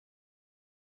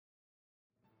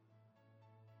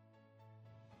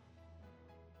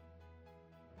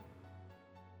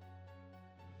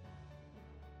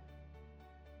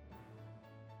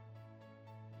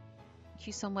Thank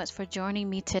you so much for joining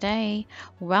me today.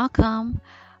 Welcome.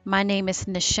 My name is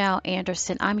Nichelle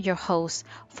Anderson. I'm your host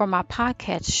for my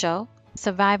podcast show,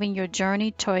 Surviving Your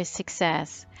Journey Towards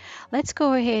Success. Let's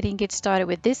go ahead and get started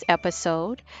with this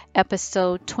episode,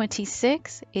 episode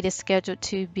 26. It is scheduled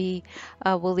to be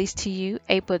released to you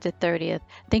April the 30th.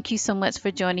 Thank you so much for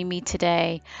joining me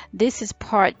today. This is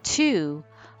part two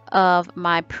of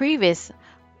my previous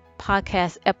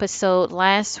podcast episode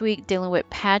last week dealing with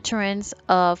patterns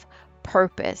of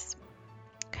purpose.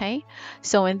 Okay,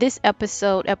 so in this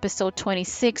episode, episode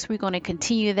 26, we're going to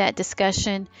continue that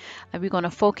discussion. We're going to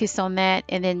focus on that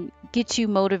and then get you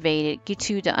motivated, get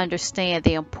you to understand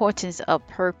the importance of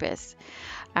purpose.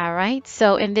 All right,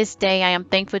 so in this day, I am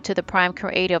thankful to the prime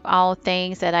creator of all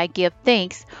things that I give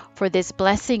thanks for this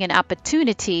blessing and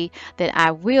opportunity that I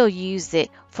will use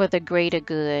it for the greater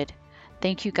good.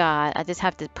 Thank you, God. I just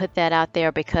have to put that out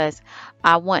there because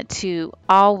I want to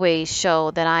always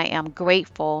show that I am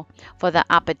grateful for the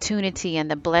opportunity and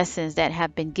the blessings that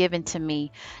have been given to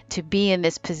me to be in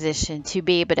this position, to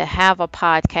be able to have a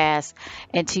podcast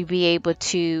and to be able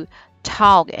to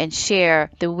talk and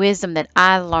share the wisdom that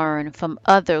I learned from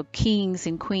other kings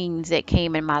and queens that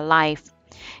came in my life.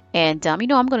 And I'm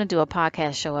going to do a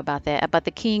podcast show about that, about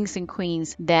the kings and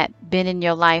queens that been in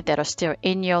your life, that are still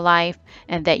in your life,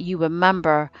 and that you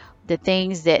remember the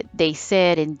things that they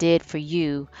said and did for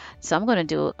you. So I'm going to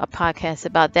do a podcast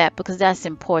about that because that's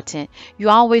important. You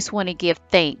always want to give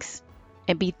thanks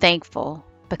and be thankful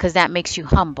because that makes you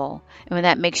humble. And when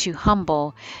that makes you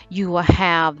humble, you will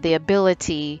have the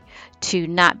ability to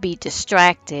not be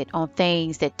distracted on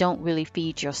things that don't really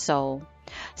feed your soul.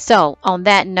 So, on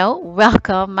that note,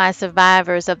 welcome my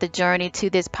survivors of the journey to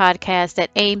this podcast that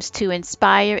aims to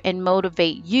inspire and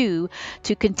motivate you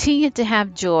to continue to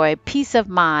have joy, peace of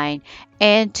mind,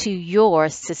 and to your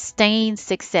sustained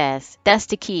success. That's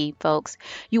the key, folks.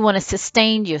 You want to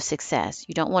sustain your success.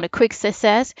 You don't want a quick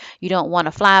success. You don't want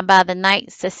a fly by the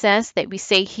night success that we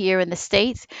say here in the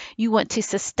States. You want to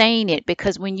sustain it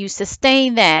because when you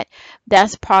sustain that,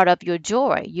 that's part of your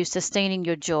joy. You're sustaining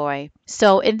your joy.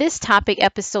 So, in this topic,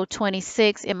 episode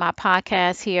 26 in my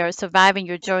podcast here, Surviving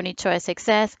Your Journey Towards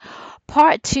Success,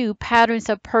 part two, Patterns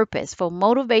of Purpose for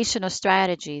Motivational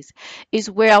Strategies, is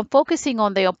where I'm focusing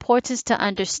on the importance to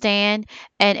understand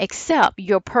and accept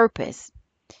your purpose.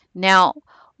 Now,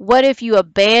 what if you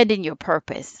abandon your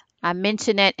purpose? I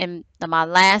mentioned it in my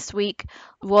last week,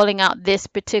 rolling out this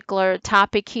particular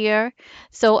topic here.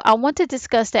 So I want to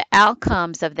discuss the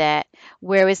outcomes of that,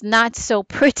 where it's not so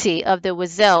pretty of the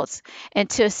results, and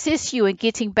to assist you in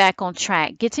getting back on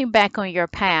track, getting back on your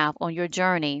path, on your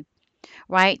journey,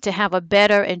 right? To have a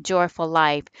better and joyful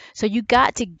life. So you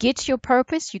got to get your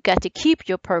purpose, you got to keep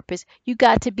your purpose, you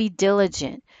got to be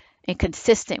diligent and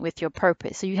consistent with your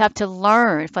purpose. So you have to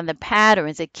learn from the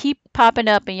patterns that keep popping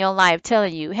up in your life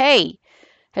telling you, hey,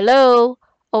 hello,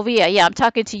 over here, yeah, I'm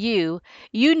talking to you.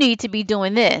 You need to be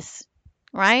doing this,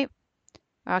 right?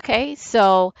 Okay,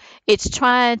 so it's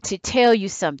trying to tell you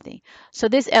something. So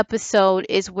this episode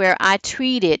is where I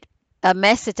tweeted a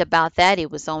message about that. It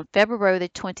was on February the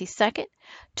 22nd,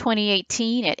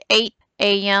 2018 at 8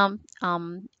 a.m.,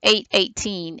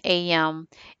 8:18 a.m.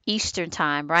 Eastern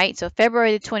Time, right? So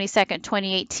February the 22nd,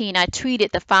 2018, I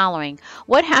tweeted the following.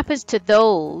 What happens to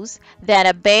those that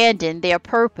abandon their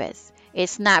purpose?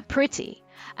 It's not pretty.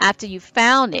 After you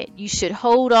found it, you should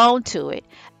hold on to it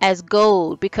as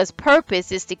gold because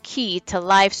purpose is the key to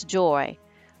life's joy.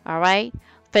 All right?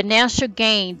 Financial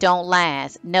gain don't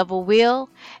last, never will,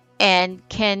 and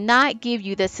cannot give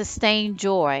you the sustained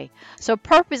joy. So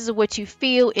purpose is what you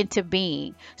feel into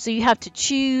being. So you have to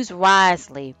choose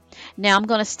wisely. Now I'm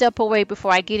going to step away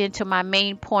before I get into my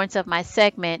main points of my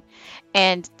segment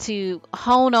and to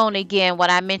hone on again what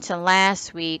I mentioned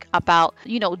last week about,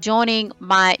 joining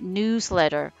my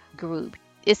newsletter group.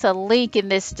 It's a link in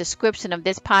this description of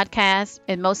this podcast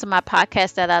and most of my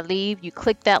podcasts that I leave. You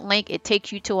click that link, it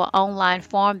takes you to an online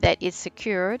form that is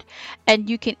secured, and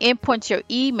you can input your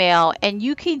email, and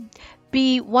you can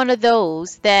be one of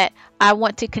those that I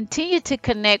want to continue to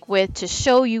connect with to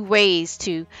show you ways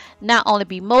to not only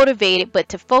be motivated, but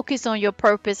to focus on your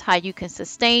purpose, how you can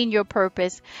sustain your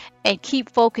purpose and keep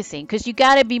focusing, because you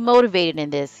got to be motivated in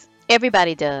this.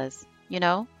 Everybody does,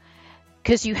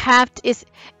 because you have to,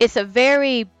 it's a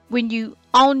very, when you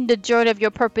on the journey of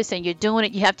your purpose and you're doing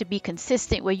it, you have to be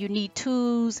consistent where you need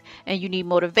tools and you need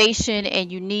motivation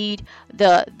and you need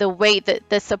the way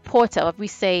the support of we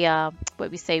say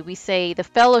we say the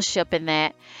fellowship in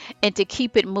that, and to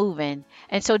keep it moving.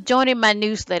 And so joining my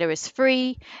newsletter is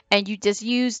free, and you just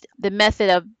use the method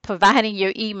of providing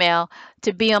your email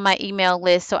to be on my email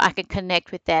list so I can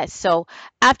connect with that. So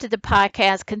after the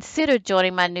podcast, consider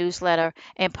joining my newsletter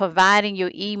and providing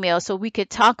your email so we could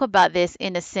talk about this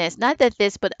in a sense, not that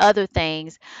this, but other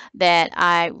things that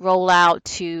I roll out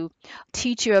to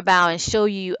teach you about and show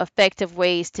you effective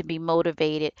ways to be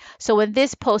motivated. So in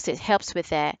this post, it helps with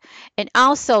that. And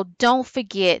also, don't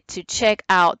forget to check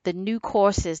out the new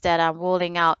courses that I'm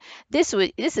rolling out. This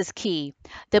is key.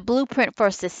 The Blueprint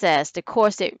for Success, the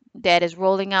course that is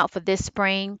rolling out for this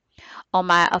spring on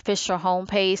my official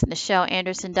homepage,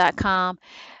 NichelleAnderson.com.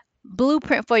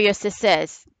 Blueprint for Your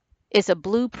Success is a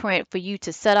blueprint for you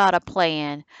to set out a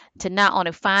plan to not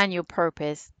only find your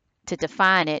purpose, to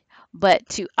define it, but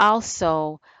to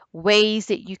also ways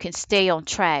that you can stay on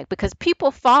track, because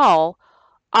people fall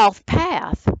off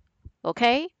path.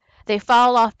 Okay? They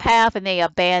fall off path and they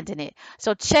abandon it.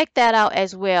 So check that out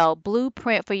as well.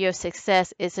 Blueprint for Your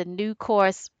Success is a new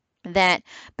course that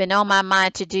been on my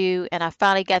mind to do, and I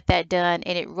finally got that done,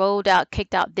 and it rolled out,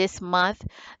 kicked out this month,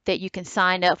 that you can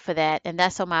sign up for that, and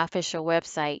that's on my official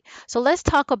website. So let's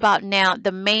talk about now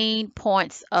the main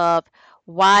points of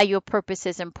why your purpose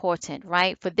is important,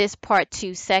 right? For this part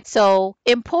 2 section. So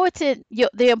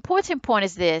the important point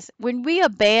is this: when we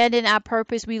abandon our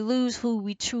purpose, we lose who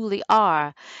we truly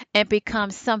are and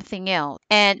become something else.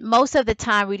 And most of the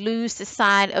time, we lose the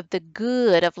sign of the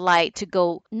good of light to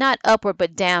go not upward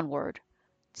but downward.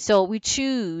 So we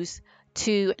choose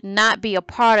to not be a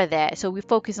part of that. So we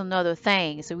focus on other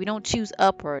things. So we don't choose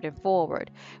upward and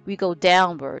forward. We go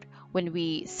downward when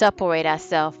we separate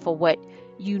ourselves for what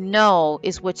you know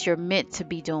is what you're meant to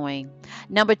be doing.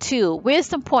 Number 2,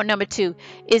 wisdom point number 2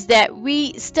 is that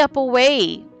we step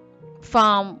away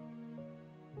from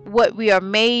what we are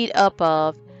made up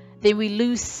of, then we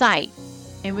lose sight.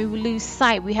 And when we lose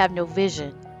sight, we have no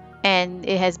vision. And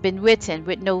it has been written,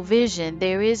 with no vision,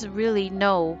 there is really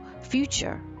no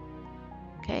future,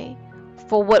 okay,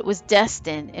 for what was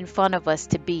destined in front of us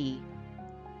to be.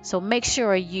 So make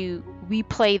sure you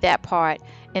replay that part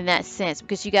in that sense,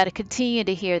 because you got to continue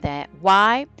to hear that.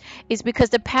 Why? It's because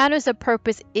the patterns of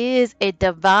purpose is a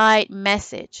divine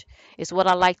message, is what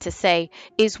I like to say,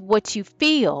 is what you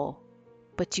feel,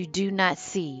 but you do not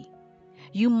see.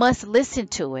 You must listen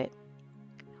to it.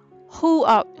 Who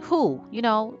are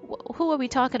we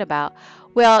talking about?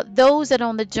 Well, those that are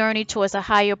on the journey towards a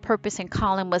higher purpose and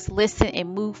calling must listen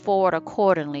and move forward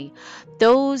accordingly.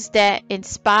 Those that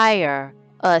inspire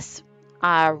us,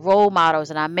 our role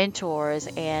models and our mentors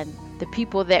and the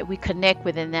people that we connect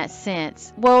with in that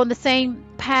sense, were on the same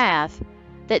path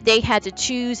that they had to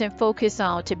choose and focus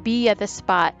on to be at the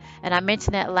spot, and I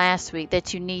mentioned that last week,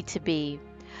 that you need to be.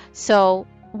 So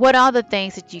what are the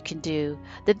things that you can do?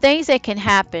 The things that can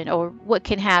happen, or what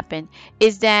can happen,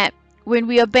 is that when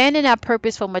we abandon our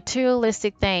purpose for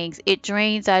materialistic things, it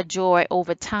drains our joy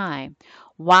over time.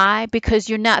 Why? Because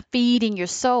you're not feeding your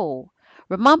soul.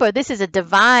 Remember, this is a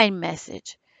divine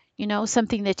message.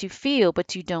 Something that you feel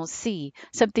but you don't see.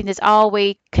 Something that's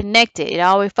always connected. It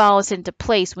always falls into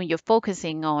place when you're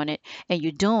focusing on it and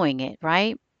you're doing it,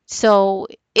 right? So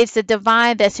it's the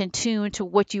divine that's in tune to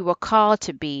what you were called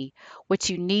to be, what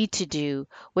you need to do,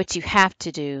 what you have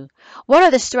to do. What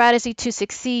are the strategies to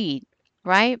succeed,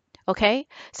 right? Okay,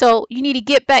 so you need to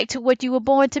get back to what you were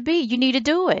born to be. You need to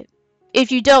do it.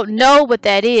 If you don't know what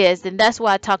that is, then that's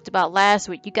why I talked about last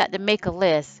week. You got to make a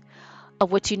list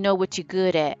of what you know, what you're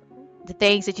good at. The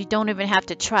things that you don't even have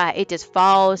to try. It just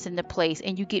falls into place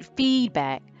and you get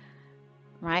feedback,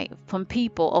 right, from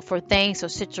people or for things or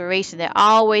situations that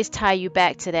always tie you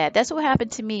back to that. That's what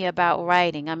happened to me about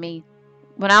writing. I mean,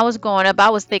 when I was growing up, I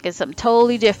was thinking something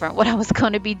totally different what I was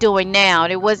going to be doing now,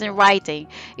 and it wasn't writing,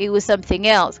 it was something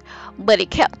else. But it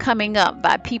kept coming up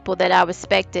by people that I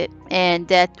respected and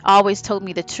that always told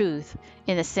me the truth,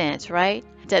 in a sense, right?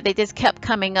 That they just kept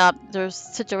coming up, those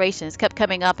situations kept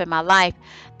coming up in my life,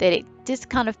 that it just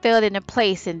kind of fell into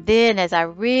place. And then as I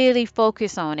really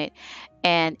focused on it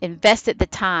and invested the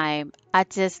time, I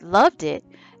just loved it.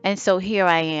 And so here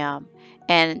I am.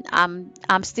 And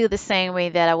I'm still the same way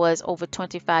that I was over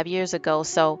 25 years ago.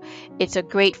 So it's a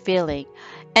great feeling.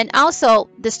 And also,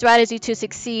 the strategy to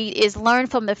succeed is learn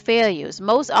from the failures.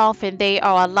 Most often, they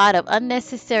are a lot of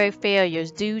unnecessary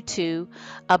failures due to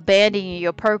abandoning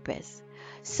your purpose.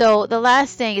 So the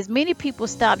last thing is many people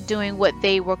stopped doing what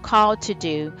they were called to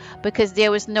do because there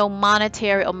was no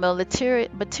monetary or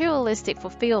materialistic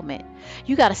fulfillment.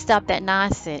 You got to stop that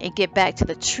nonsense and get back to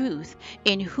the truth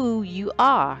in who you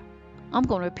are. I'm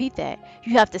going to repeat that.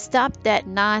 You have to stop that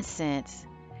nonsense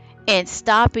and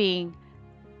stopping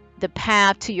the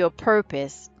path to your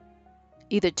purpose,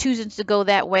 either choosing to go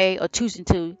that way or choosing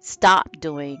to stop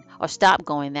doing or stop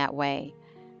going that way.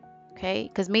 Okay,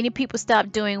 because many people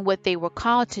stopped doing what they were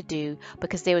called to do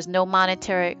because there was no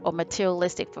monetary or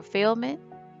materialistic fulfillment,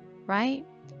 right?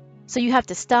 So you have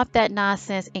to stop that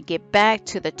nonsense and get back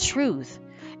to the truth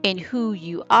in who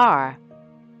you are.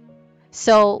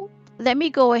 So let me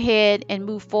go ahead and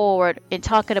move forward in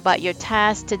talking about your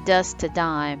task to dust to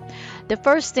dime. The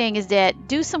first thing is that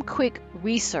do some quick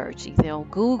research, either on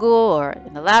Google or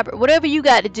in the library, whatever you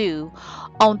got to do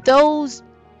on those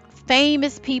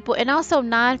famous people and also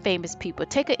non-famous people.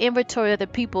 Take an inventory of the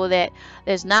people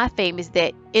that's not famous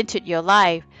that entered your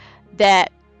life,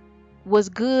 that was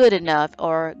good enough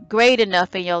or great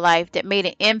enough in your life, that made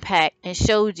an impact and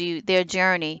showed you their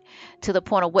journey to the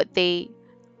point of what they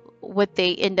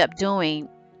end up doing,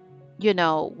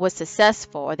 was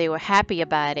successful, or they were happy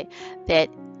about it, that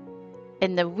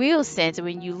in the real sense,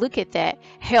 when you look at that,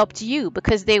 helped you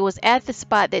because they was at the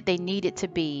spot that they needed to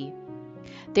be.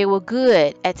 They were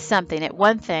good at something, at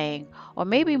one thing, or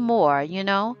maybe more.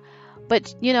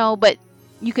 But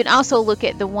you can also look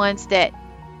at the ones that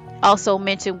also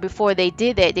mentioned before they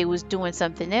did that, they was doing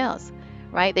something else,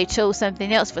 right? They chose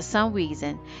something else for some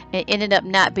reason and ended up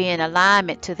not being in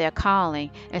alignment to their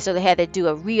calling. And so they had to do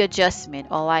a readjustment,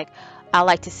 or like I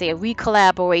like to say, a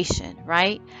recollaboration,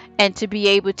 right? And to be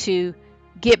able to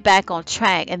get back on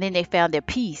track, and then they found their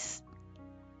peace.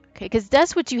 Okay, because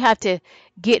that's what you have to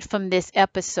get from this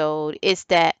episode, is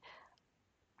that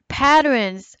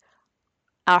patterns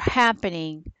are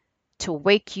happening to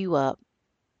wake you up,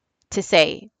 to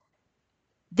say,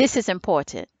 this is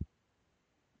important.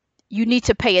 You need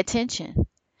to pay attention,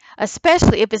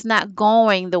 especially if it's not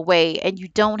going the way and you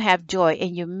don't have joy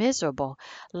and you're miserable.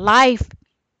 Life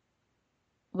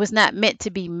was not meant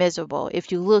to be miserable.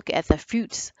 If you look at the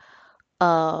fruits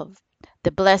of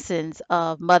the blessings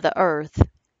of Mother Earth,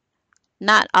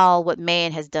 not all what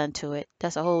man has done to it.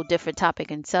 That's a whole different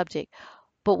topic and subject.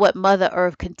 But what Mother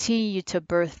Earth continued to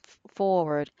birth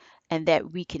forward, and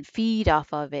that we can feed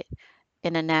off of it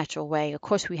in a natural way. Of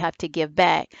course, we have to give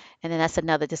back. And then that's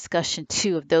another discussion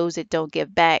too, of those that don't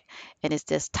give back and it's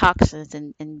just toxins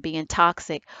and being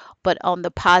toxic. But on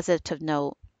the positive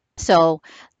note, so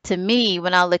to me,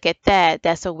 when I look at that,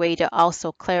 that's a way to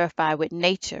also clarify with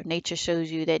nature. Nature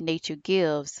shows you that nature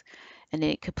gives, and then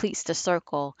it completes the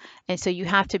circle. And so you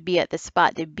have to be at the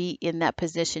spot to be in that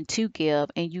position to give,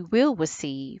 and you will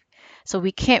receive. So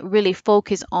we can't really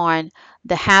focus on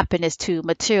the happiness to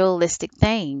materialistic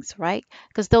things, right?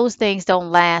 Because those things don't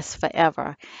last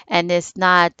forever. And it's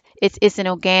an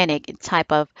organic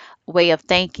type of way of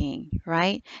thinking,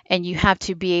 right? And you have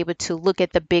to be able to look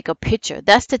at the bigger picture.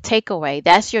 That's the takeaway.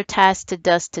 That's your task to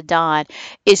dust to dawn,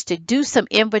 is to do some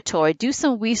inventory, do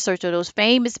some research of those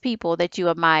famous people that you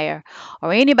admire,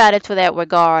 or anybody for that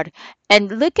regard,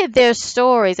 and look at their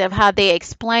stories of how they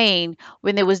explain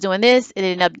when they was doing this and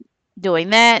ended up doing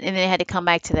that, and then they had to come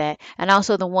back to that, and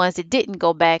also the ones that didn't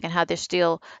go back and how they're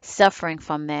still suffering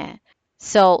from that.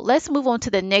 So let's move on to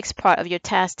the next part of your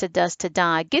task to dust to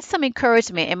dawn. Get some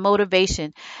encouragement and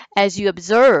motivation as you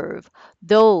observe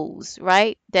those,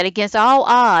 right, that against all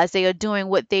odds they are doing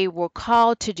what they were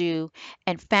called to do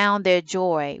and found their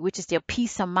joy, which is their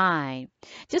peace of mind.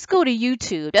 Just go to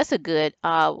YouTube. That's a good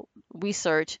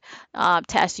research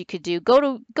task you could do. Go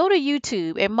to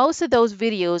YouTube, and most of those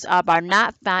videos are by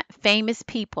not famous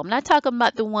people. I'm not talking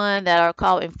about the one that are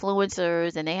called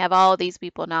influencers and they have all these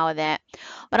people and all of that.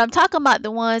 But I'm talking about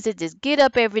the ones that just get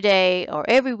up every day or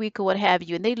every week or what have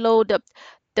you, and they load up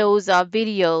those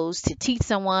videos to teach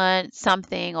someone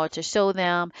something or to show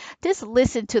them. Just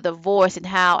listen to the voice and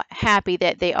how happy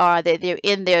that they are, that they're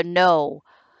in their know,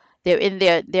 they're in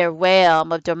their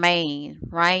realm of domain,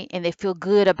 right? And they feel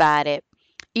good about it,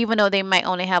 even though they might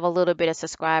only have a little bit of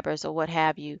subscribers or what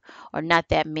have you, or not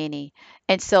that many.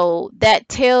 And so that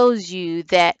tells you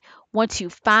that once you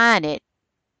find it,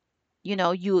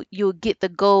 you'll get the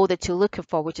goal that you're looking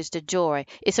for, which is the joy.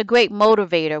 It's a great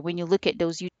motivator when you look at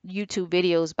those YouTube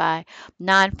videos by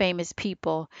non-famous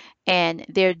people, and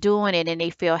they're doing it and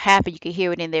they feel happy. You can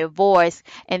hear it in their voice,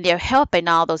 and they're helping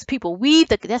all those people.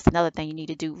 That's another thing you need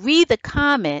to do. Read the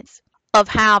comments of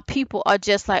how people are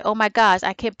just like, oh my gosh,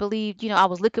 I can't believe, I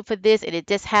was looking for this and it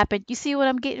just happened. You see what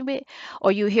I'm getting with?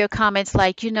 Or you hear comments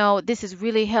like, this has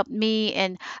really helped me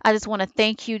and I just want to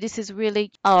thank you. This is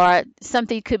really, or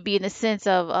something could be in the sense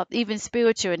of even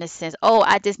spiritual in a sense. Oh,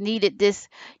 I just needed this,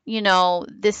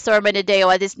 this sermon today,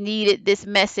 or I just needed this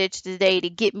message today to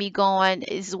get me going.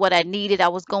 This is what I needed. I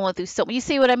was going through something. You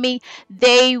see what I mean?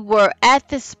 They were at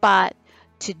the spot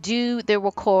to do the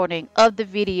recording of the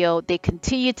video. They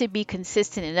continued to be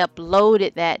consistent and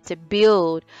uploaded that to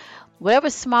build whatever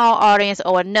small audience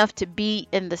or enough to be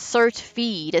in the search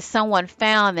feed that someone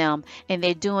found them, and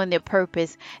they're doing their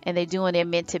purpose and they're doing their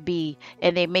meant to be,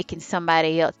 and they're making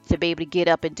somebody else to be able to get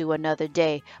up and do another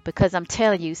day. Because I'm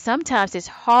telling you, sometimes it's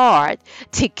hard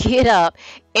to get up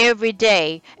every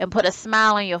day and put a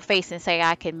smile on your face and say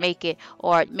I can make it,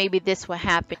 or maybe this will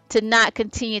happen, to not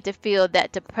continue to feel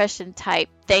that depression type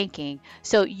thinking.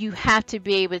 So you have to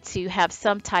be able to have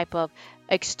some type of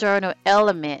external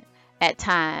element at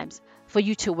times for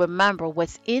you to remember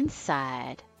what's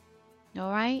inside.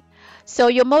 All right. So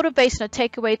your motivational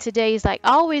takeaway today is like,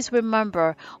 always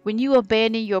remember, when you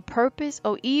abandon your purpose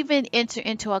or even enter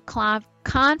into a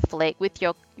conflict with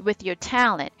your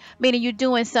talent, meaning you're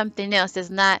doing something else that's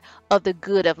not of the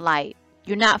good of light.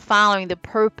 You're not following the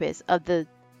purpose of the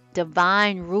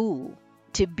divine rule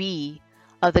to be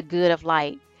of the good of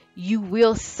light. You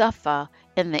will suffer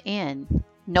in the end.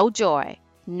 No joy,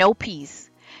 no peace,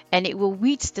 and it will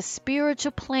reach the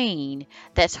spiritual plane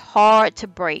that's hard to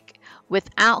break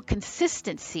without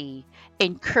consistency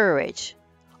and courage.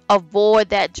 Avoid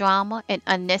that drama and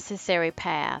unnecessary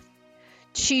path.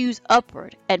 Choose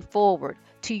upward and forward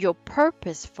to your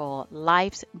purposeful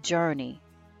life's journey.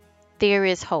 There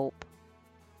is hope.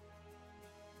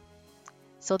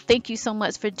 So thank you so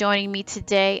much for joining me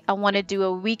today. I want to do a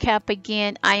recap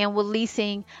again. I am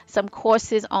releasing some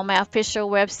courses on my official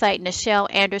website,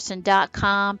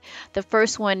 NichelleAnderson.com. The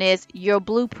first one is Your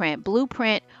Blueprint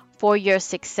for Your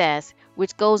Success,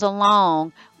 which goes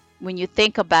along, when you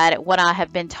think about it, what I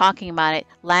have been talking about it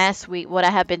last week, what I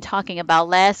have been talking about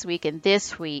last week and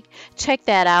this week. Check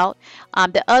that out.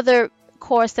 The other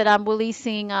course that I'm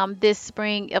releasing this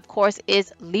spring, of course,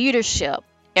 is Leadership.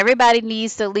 Everybody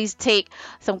needs to at least take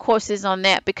some courses on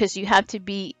that, because you have to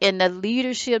be in a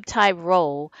leadership type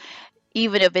role,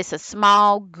 even if it's a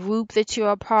small group that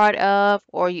you're a part of,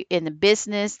 or in the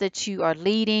business that you are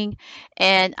leading.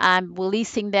 And I'm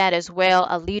releasing that as well,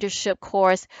 a leadership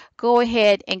course. Go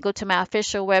ahead and go to my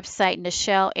official website,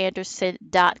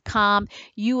 NichelleAnderson.com.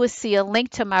 You will see a link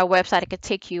to my website. I can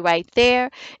take you right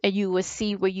there, and you will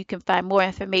see where you can find more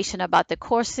information about the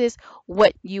courses,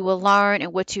 what you will learn,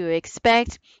 and what you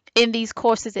expect. In these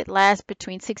courses, it lasts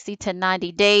between 60 to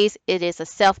 90 days. It is a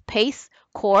self-paced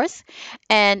course,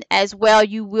 and as well,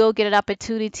 you will get an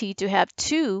opportunity to have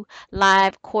 2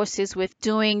 live courses with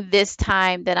during this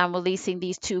time that I'm releasing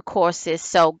these 2 courses.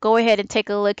 So go ahead and take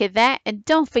a look at that, and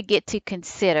don't forget to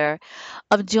consider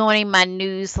of joining my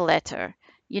newsletter.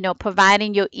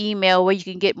 Providing your email where you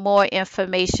can get more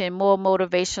information, more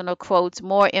motivational quotes,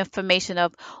 more information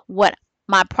of what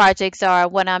my projects are,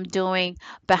 what I'm doing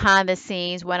behind the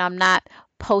scenes when I'm not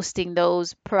posting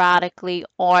those periodically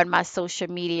on my social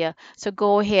media. So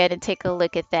go ahead and take a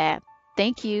look at that.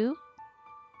 Thank you.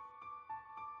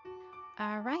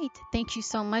 All right. Thank you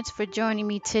so much for joining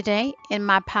me today in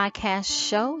my podcast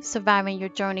show, Surviving Your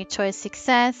Journey Towards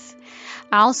Success.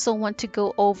 I also want to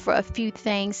go over a few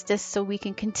things just so we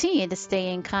can continue to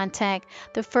stay in contact.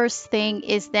 The first thing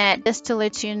is that, just to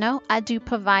let you know, I do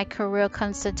provide career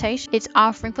consultation. It's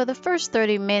offering for the first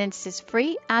 30 minutes is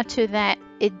free. After that,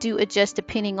 it do adjust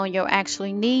depending on your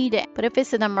actual need. But if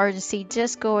it's an emergency,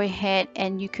 just go ahead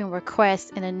and you can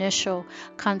request an initial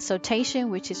consultation,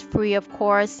 which is free, of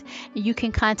course. You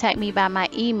can contact me by my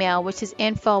email, which is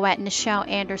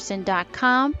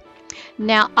info@NichelleAnderson.com.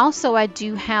 Now, also, I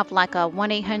do have like a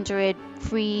 1-800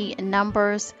 free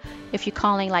numbers if you're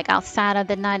calling like outside of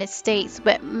the United States,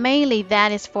 but mainly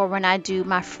that is for when I do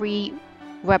my free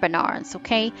webinars.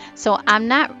 Okay, so I'm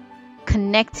not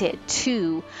connected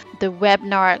to the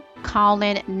webinar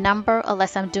call-in number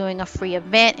unless I'm doing a free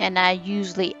event, and I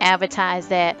usually advertise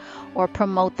that, or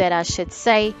promote that I should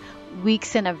say,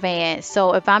 weeks in advance.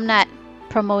 So if I'm not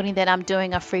promoting that I'm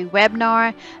doing a free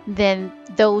webinar, then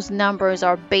those numbers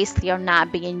are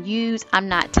not being used. I'm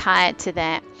not tied to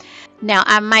that. Now,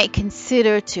 I might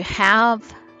consider to have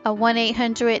a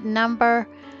 1-800 number,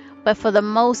 But for the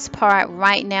most part,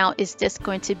 right now, it's just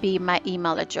going to be my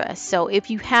email address. So if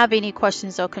you have any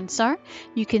questions or concern,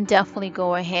 you can definitely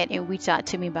go ahead and reach out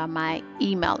to me by my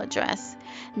email address.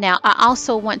 Now, I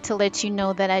also want to let you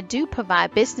know that I do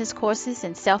provide business courses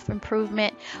and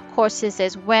self-improvement courses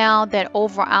as well, that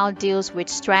overall deals with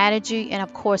strategy and,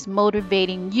 of course,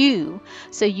 motivating you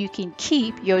so you can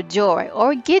keep your joy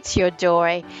or get your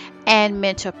joy and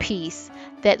mental peace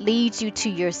that leads you to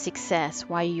your success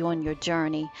while you're on your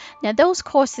journey. Now, those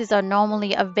courses are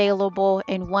normally available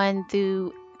in one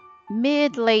through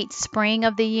mid-late spring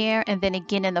of the year, and then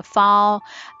again in the fall.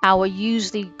 I will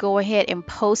usually go ahead and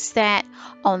post that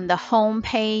on the home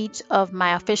page of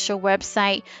my official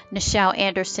website,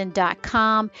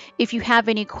 NichelleAnderson.com. If you have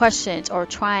any questions or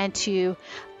trying to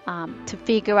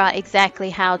figure out exactly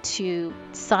how to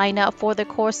sign up for the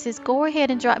courses, go ahead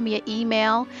and drop me an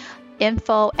email,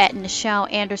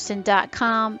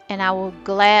 info@NichelleAnderson.com, and I will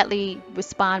gladly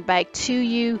respond back to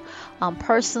you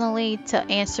personally to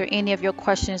answer any of your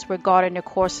questions regarding the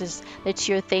courses that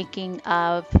you're thinking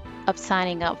of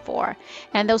signing up for.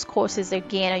 And those courses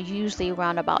again are usually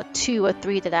around about 2 or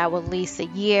 3 that I release a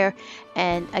year,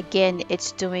 and again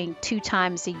it's doing 2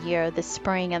 times a year, the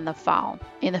spring and the fall.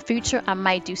 In the future I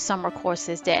might do summer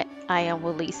courses that I am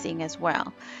releasing as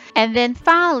well. And then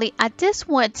finally, I just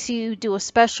want to do a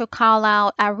special call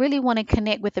out. I really want to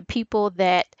connect with the people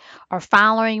that are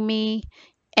following me.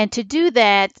 And to do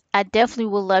that, I definitely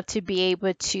would love to be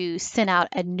able to send out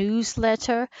a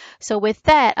newsletter. So with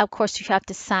that, of course, you have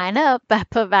to sign up by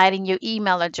providing your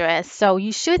email address. So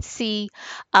you should see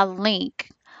a link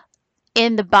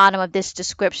in the bottom of this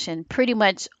description. Pretty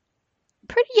much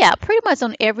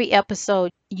on every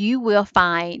episode, you will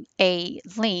find a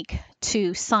link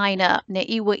to sign up. Now,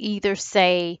 it will either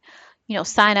say,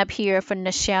 sign up here for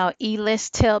Nichelle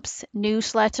E-List Tips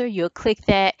newsletter. You'll click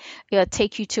that. It'll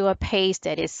take you to a page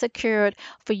that is secured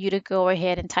for you to go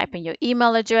ahead and type in your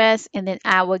email address, and then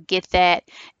I will get that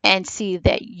and see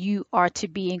that you are to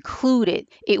be included.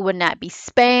 It will not be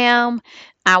spam.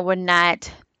 I will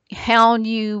not hound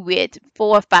you with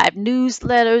 4 or 5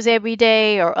 newsletters every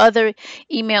day or other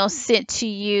emails sent to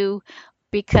you,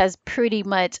 because pretty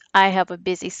much I have a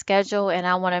busy schedule and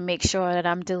I want to make sure that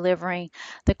I'm delivering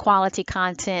the quality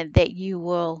content that you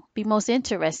will be most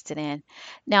interested in.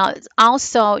 Now,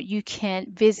 also, you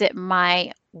can visit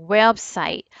my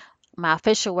website, my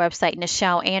official website,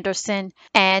 Nichelle Anderson,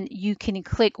 and you can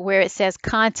click where it says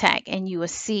contact, and you will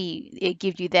see it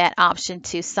gives you that option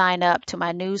to sign up to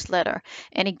my newsletter.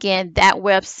 And again, that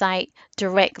website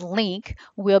direct link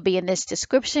will be in this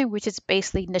description, which is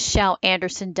basically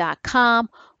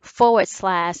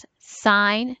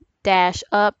NichelleAnderson.com/sign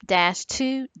up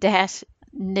to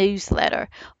newsletter.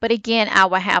 But again, I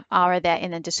will have all of that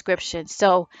in the description.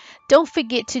 So don't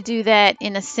forget to do that.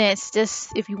 In a sense,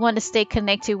 just if you want to stay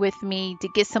connected with me to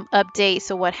get some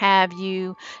updates or what have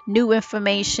you, new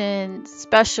information,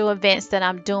 special events that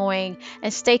I'm doing,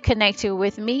 and stay connected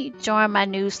with me, join my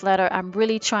newsletter. I'm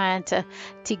really trying to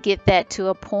get that to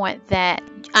a point that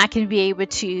I can be able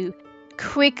to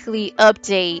quickly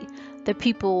update the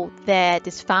people that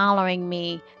is following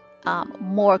me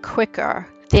more quicker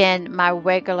than my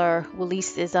regular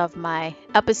releases of my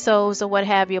episodes or what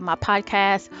have you, my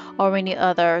podcast, or any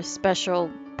other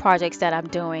special projects that I'm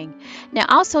doing. Now,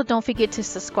 also don't forget to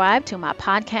subscribe to my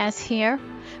podcast here,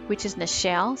 which is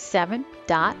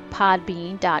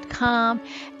Nichelle7.podbean.com,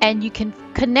 and you can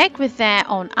connect with that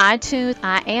on iTunes.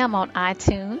 I am on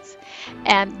iTunes,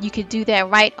 and you can do that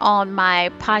right on my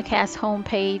podcast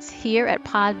homepage here at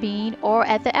Podbean or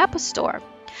at the Apple Store.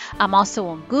 I'm also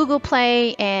on Google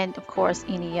Play and, of course,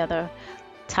 any other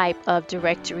type of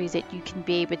directories that you can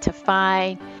be able to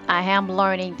find. I am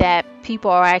learning that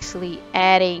people are actually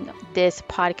adding this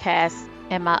podcast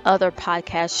and my other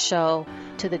podcast show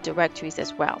to the directories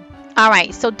as well. All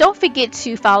right, so don't forget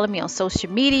to follow me on social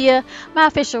media. My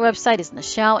official website is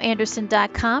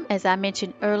NichelleAnderson.com, as I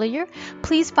mentioned earlier.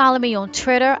 Please follow me on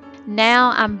Twitter.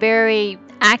 Now I'm very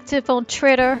active on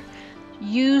Twitter.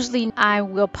 Usually I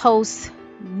will post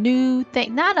new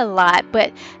thing, not a lot,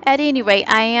 but at any rate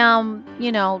I am,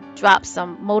 drop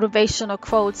some motivational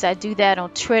quotes. I do that on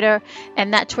Twitter,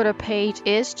 and that Twitter page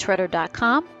is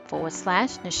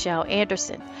twitter.com/Nichelle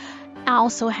Anderson. I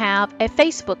also have a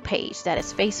Facebook page, that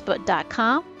is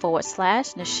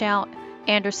facebook.com/Nichelle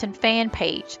Anderson fan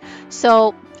page.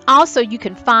 So also you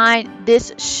can find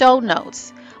this show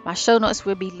notes. My show notes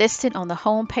will be listed on the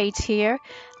home page here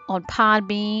on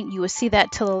Podbean. You will see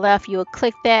that to the left. You will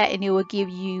click that and it will give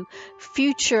you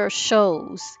future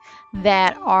shows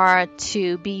that are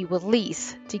to be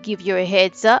released to give you a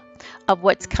heads up of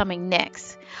what's coming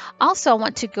next. Also, I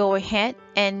want to go ahead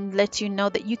and let you know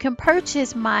that you can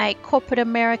purchase my Corporate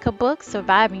America book,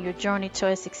 Surviving Your Journey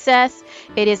to Success.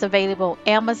 It is available on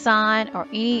Amazon or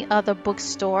any other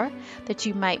bookstore that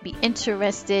you might be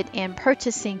interested in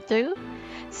purchasing through.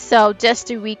 So just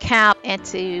to recap and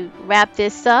to wrap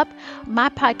this up, my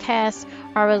podcasts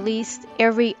are released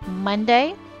every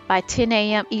Monday by 10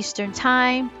 a.m. Eastern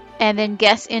Time. And then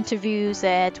guest interviews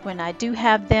that when I do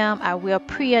have them, I will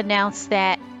pre-announce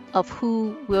that of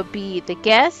who will be the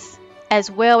guests,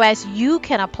 as well as you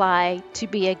can apply to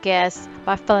be a guest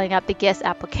by filling out the guest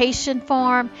application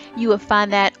form. You will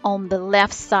find that on the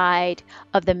left side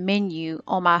of the menu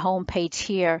on my homepage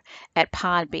here at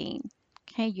Podbean.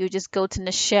 Okay, you just go to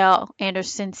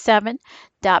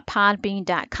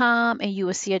NichelleAnderson7.podbean.com and you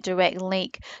will see a direct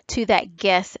link to that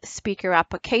guest speaker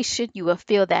application. You will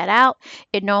fill that out.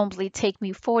 It normally takes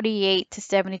me 48 to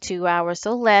 72 hours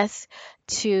or less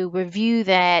to review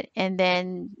that, and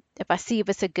then if I see if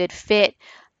it's a good fit,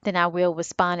 then I will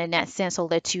respond in that sense or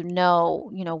let you know,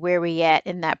 where we're at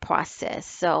in that process.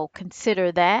 So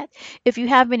consider that. If you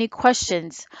have any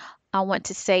questions, I want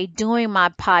to say during my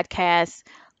podcast,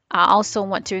 I also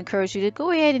want to encourage you to go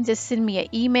ahead and just send me an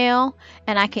email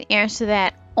and I can answer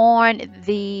that on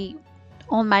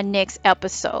my next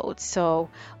episode. So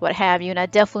what have you, and I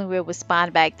definitely will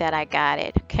respond back that I got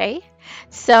it. Okay.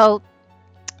 So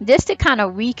just to kind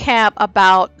of recap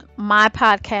about my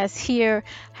podcast here,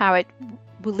 how it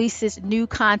releases new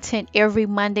content every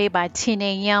Monday by 10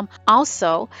 a.m.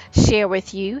 Also share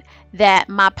with you that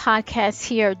my podcasts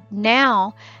here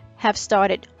now have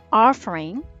started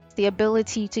offering the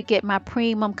ability to get my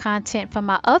premium content from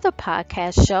my other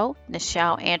podcast show,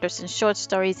 Nichelle Anderson Short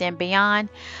Stories and Beyond,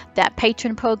 that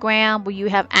patron program where you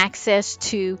have access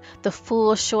to the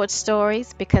full short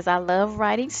stories because I love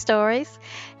writing stories.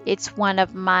 It's one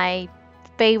of my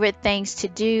favorite things to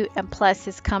do, and plus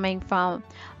it's coming from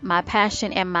my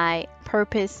passion and my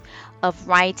purpose of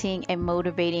writing and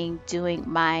motivating through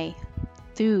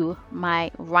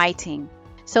my writing.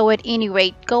 So at any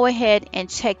rate, go ahead and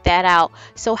check that out.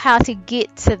 So how to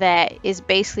get to that is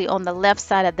basically on the left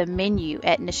side of the menu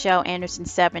at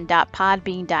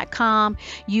NichelleAnderson7.podbean.com.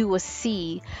 You will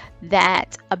see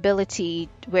that ability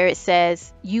where it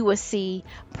says you will see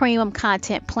premium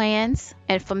content plans,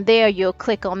 and from there you'll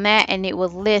click on that and it will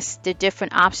list the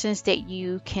different options that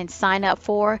you can sign up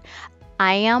for.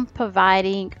 I am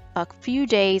providing a few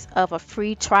days of a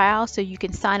free trial so you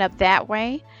can sign up that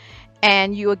way,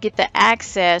 and you will get the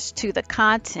access to the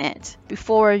content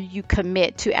before you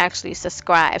commit to actually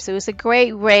subscribe. So it's a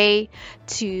great way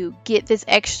to get this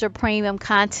extra premium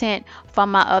content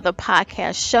from my other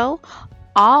podcast show,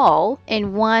 all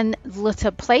in one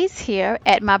little place here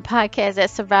at my podcast at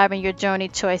Surviving Your Journey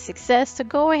to Success. So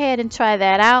go ahead and try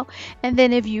that out. And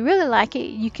then if you really like it,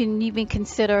 you can even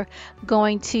consider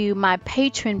going to my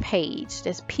Patreon page.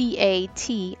 That's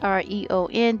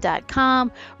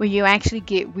patreon.com, where you actually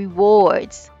get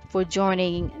rewards for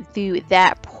joining through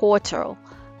that portal.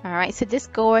 All right, so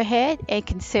just go ahead and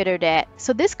consider that.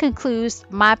 So this concludes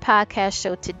my podcast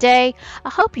show today. I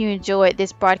hope you enjoyed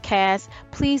this broadcast.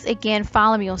 Please, again,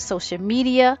 follow me on social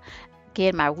media.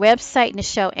 Again, my website,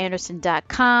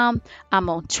 NichelleAnderson.com. I'm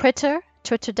on Twitter,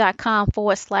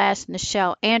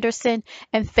 twitter.com/Nichelle Anderson,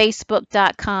 and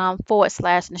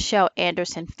facebook.com/Nichelle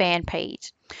Anderson fan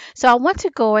page. So I want to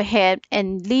go ahead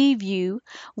and leave you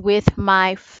with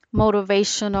my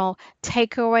motivational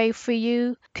takeaway for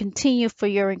you. Continue for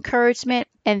your encouragement,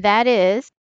 and that is,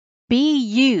 be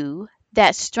you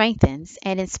that strengthens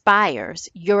and inspires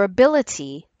your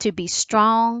ability to be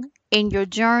strong in your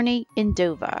journey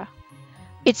endeavor.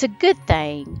 It's a good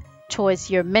thing towards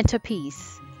your mental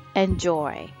peace and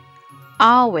joy,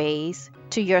 always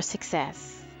to your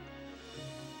success.